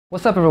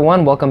What's up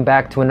everyone, welcome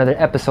back to another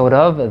episode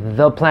of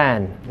The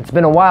Plan. It's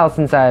been a while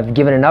since I've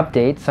given an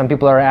update. Some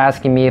people are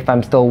asking me if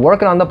I'm still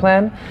working on the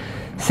plan.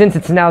 Since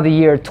it's now the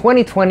year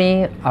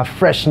 2020, a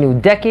fresh new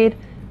decade,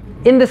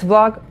 in this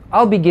vlog,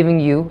 I'll be giving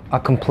you a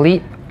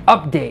complete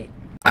update.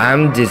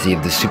 I'm Dyzee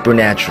of the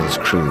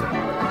Supernaturals crew.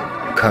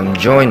 Come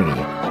join me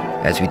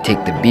as we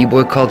take the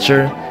b-boy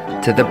culture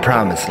to the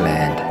promised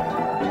land.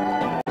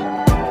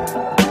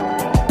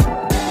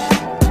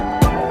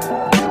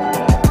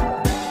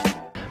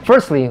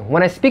 Firstly,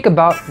 when I speak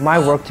about my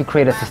work to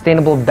create a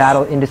sustainable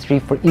battle industry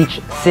for each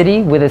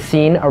city with a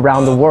scene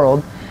around the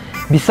world,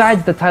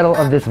 besides the title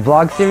of this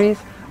vlog series,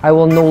 I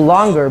will no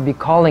longer be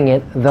calling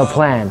it The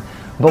Plan,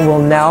 but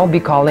will now be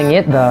calling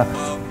it the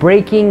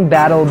Breaking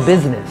Battle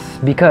Business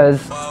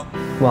because,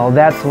 well,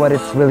 that's what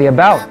it's really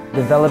about,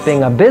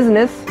 developing a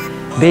business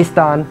based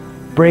on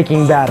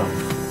breaking battles.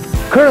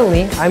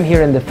 Currently, I'm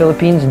here in the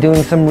Philippines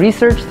doing some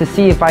research to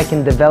see if I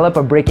can develop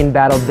a breaking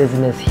battle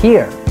business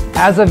here.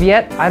 As of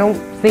yet, I don't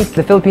think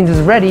the Philippines is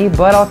ready,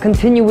 but I'll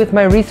continue with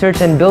my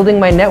research and building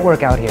my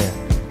network out here.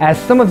 As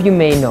some of you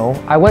may know,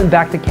 I went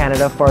back to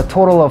Canada for a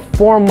total of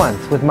 4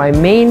 months with my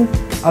main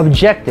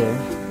objective,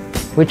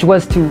 which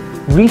was to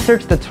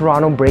research the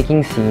Toronto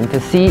breaking scene to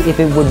see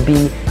if it would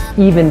be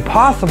even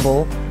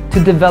possible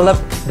to develop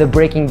the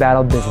breaking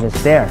battle business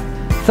there.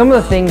 Some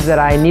of the things that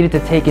I needed to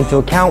take into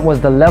account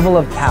was the level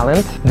of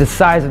talent, the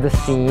size of the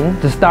scene,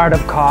 the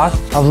startup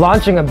costs of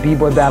launching a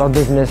b-boy battle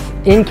business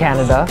in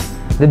Canada,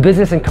 the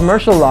business and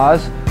commercial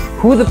laws,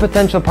 who the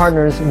potential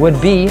partners would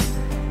be,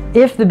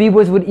 if the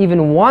b-boys would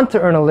even want to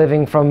earn a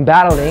living from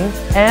battling,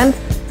 and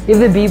if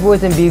the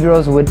b-boys and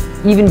b-girls would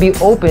even be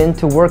open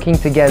to working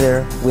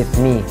together with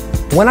me.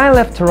 When I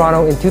left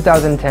Toronto in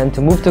 2010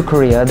 to move to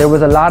Korea, there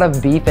was a lot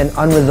of beef and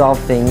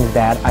unresolved things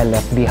that I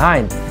left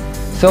behind.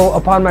 So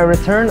upon my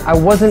return, I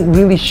wasn't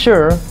really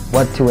sure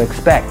what to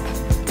expect.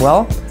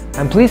 Well,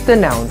 I'm pleased to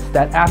announce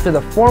that after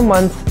the 4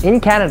 months in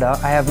Canada,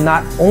 I have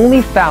not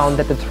only found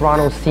that the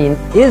Toronto scene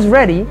is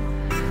ready,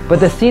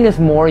 but the scene is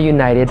more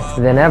united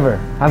than ever.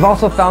 I've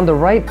also found the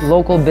right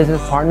local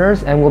business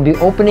partners and will be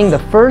opening the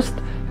first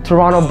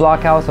Toronto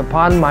Blockhouse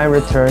upon my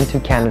return to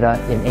Canada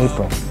in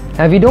April.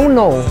 Now, if you don't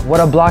know what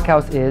a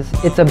blockhouse is,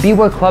 it's a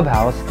b-boy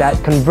clubhouse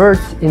that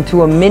converts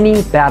into a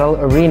mini battle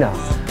arena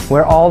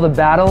where all the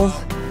battles,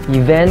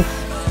 events,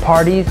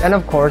 parties, and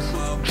of course,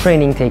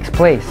 training takes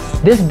place.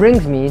 This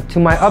brings me to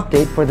my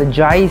update for the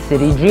Dyzee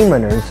City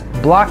Dreamrunners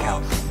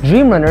Blockhouse.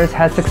 Dreamrunners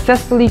has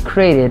successfully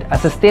created a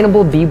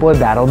sustainable b-boy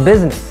battle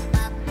business.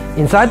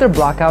 Inside their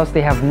blockhouse,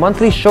 they have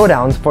monthly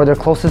showdowns for their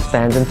closest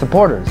fans and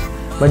supporters.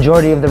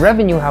 Majority of the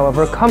revenue,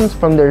 however, comes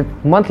from their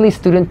monthly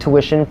student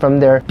tuition from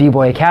their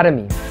b-boy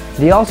academy.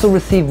 They also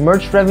receive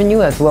merch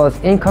revenue as well as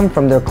income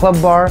from their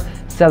club bar,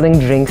 selling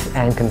drinks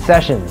and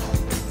concessions.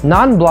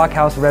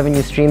 Non-blockhouse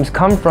revenue streams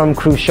come from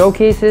crew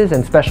showcases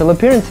and special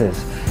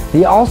appearances.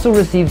 They also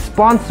receive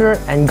sponsor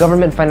and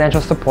government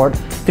financial support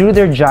through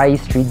their Dyzee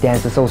Street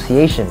Dance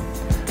Association.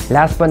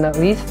 Last but not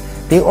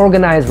least, they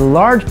organize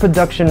large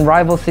production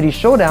rival city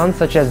showdowns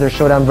such as their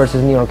showdown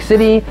versus New York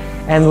City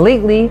and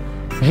lately,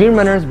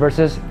 Dreamrunners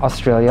versus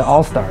Australia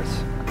All-Stars.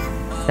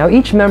 Now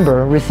each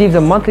member receives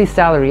a monthly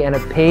salary and a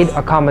paid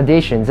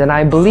accommodations, and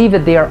I believe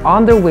that they are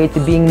on their way to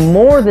being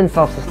more than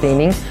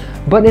self-sustaining,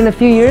 but in a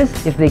few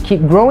years, if they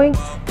keep growing,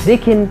 they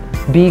can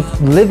be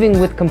living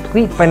with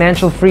complete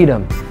financial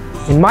freedom.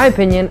 In my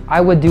opinion, I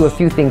would do a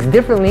few things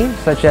differently,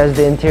 such as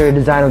the interior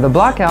design of the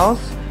blockhouse,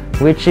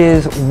 which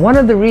is one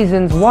of the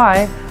reasons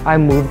why I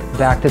moved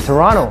back to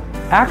Toronto.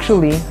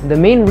 Actually, the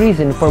main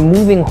reason for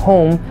moving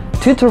home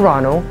to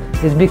Toronto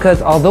is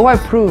because although I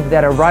proved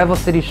that a rival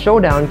city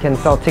showdown can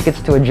sell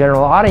tickets to a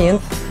general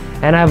audience,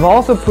 and I've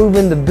also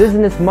proven the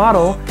business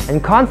model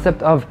and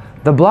concept of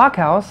the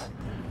blockhouse,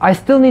 I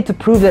still need to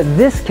prove that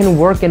this can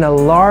work in a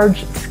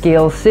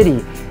large-scale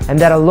city and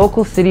that a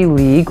local city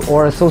league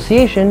or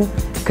association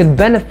could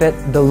benefit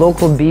the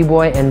local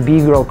b-boy and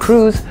b-girl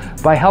crews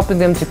by helping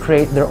them to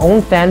create their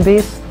own fan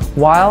base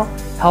while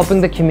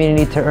helping the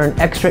community to earn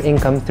extra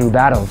income through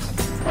battles.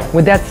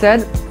 With that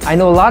said, I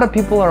know a lot of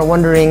people are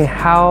wondering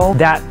how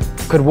that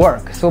could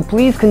work, so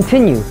please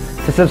continue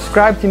to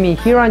subscribe to me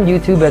here on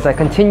YouTube as I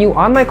continue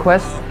on my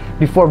quest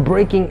before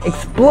breaking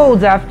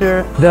explodes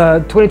after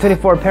the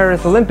 2024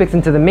 Paris Olympics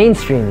into the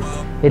mainstream.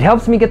 It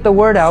helps me get the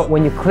word out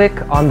when you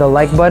click on the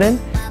like button,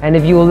 and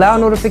if you allow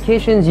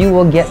notifications, you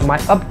will get my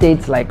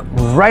updates like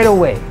right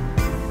away.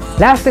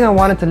 Last thing I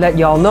wanted to let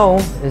y'all know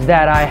is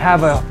that I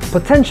have a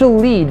potential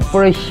lead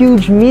for a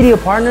huge media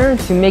partner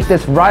to make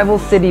this rival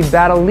city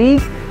battle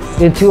league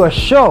into a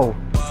show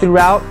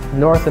throughout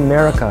North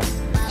America.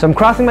 So I'm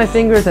crossing my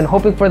fingers and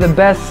hoping for the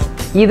best.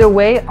 Either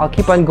way, I'll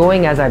keep on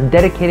going as I've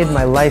dedicated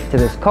my life to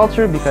this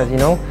culture because, you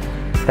know,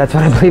 that's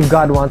what I believe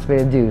God wants me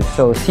to do.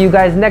 So see you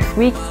guys next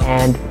week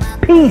and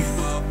peace!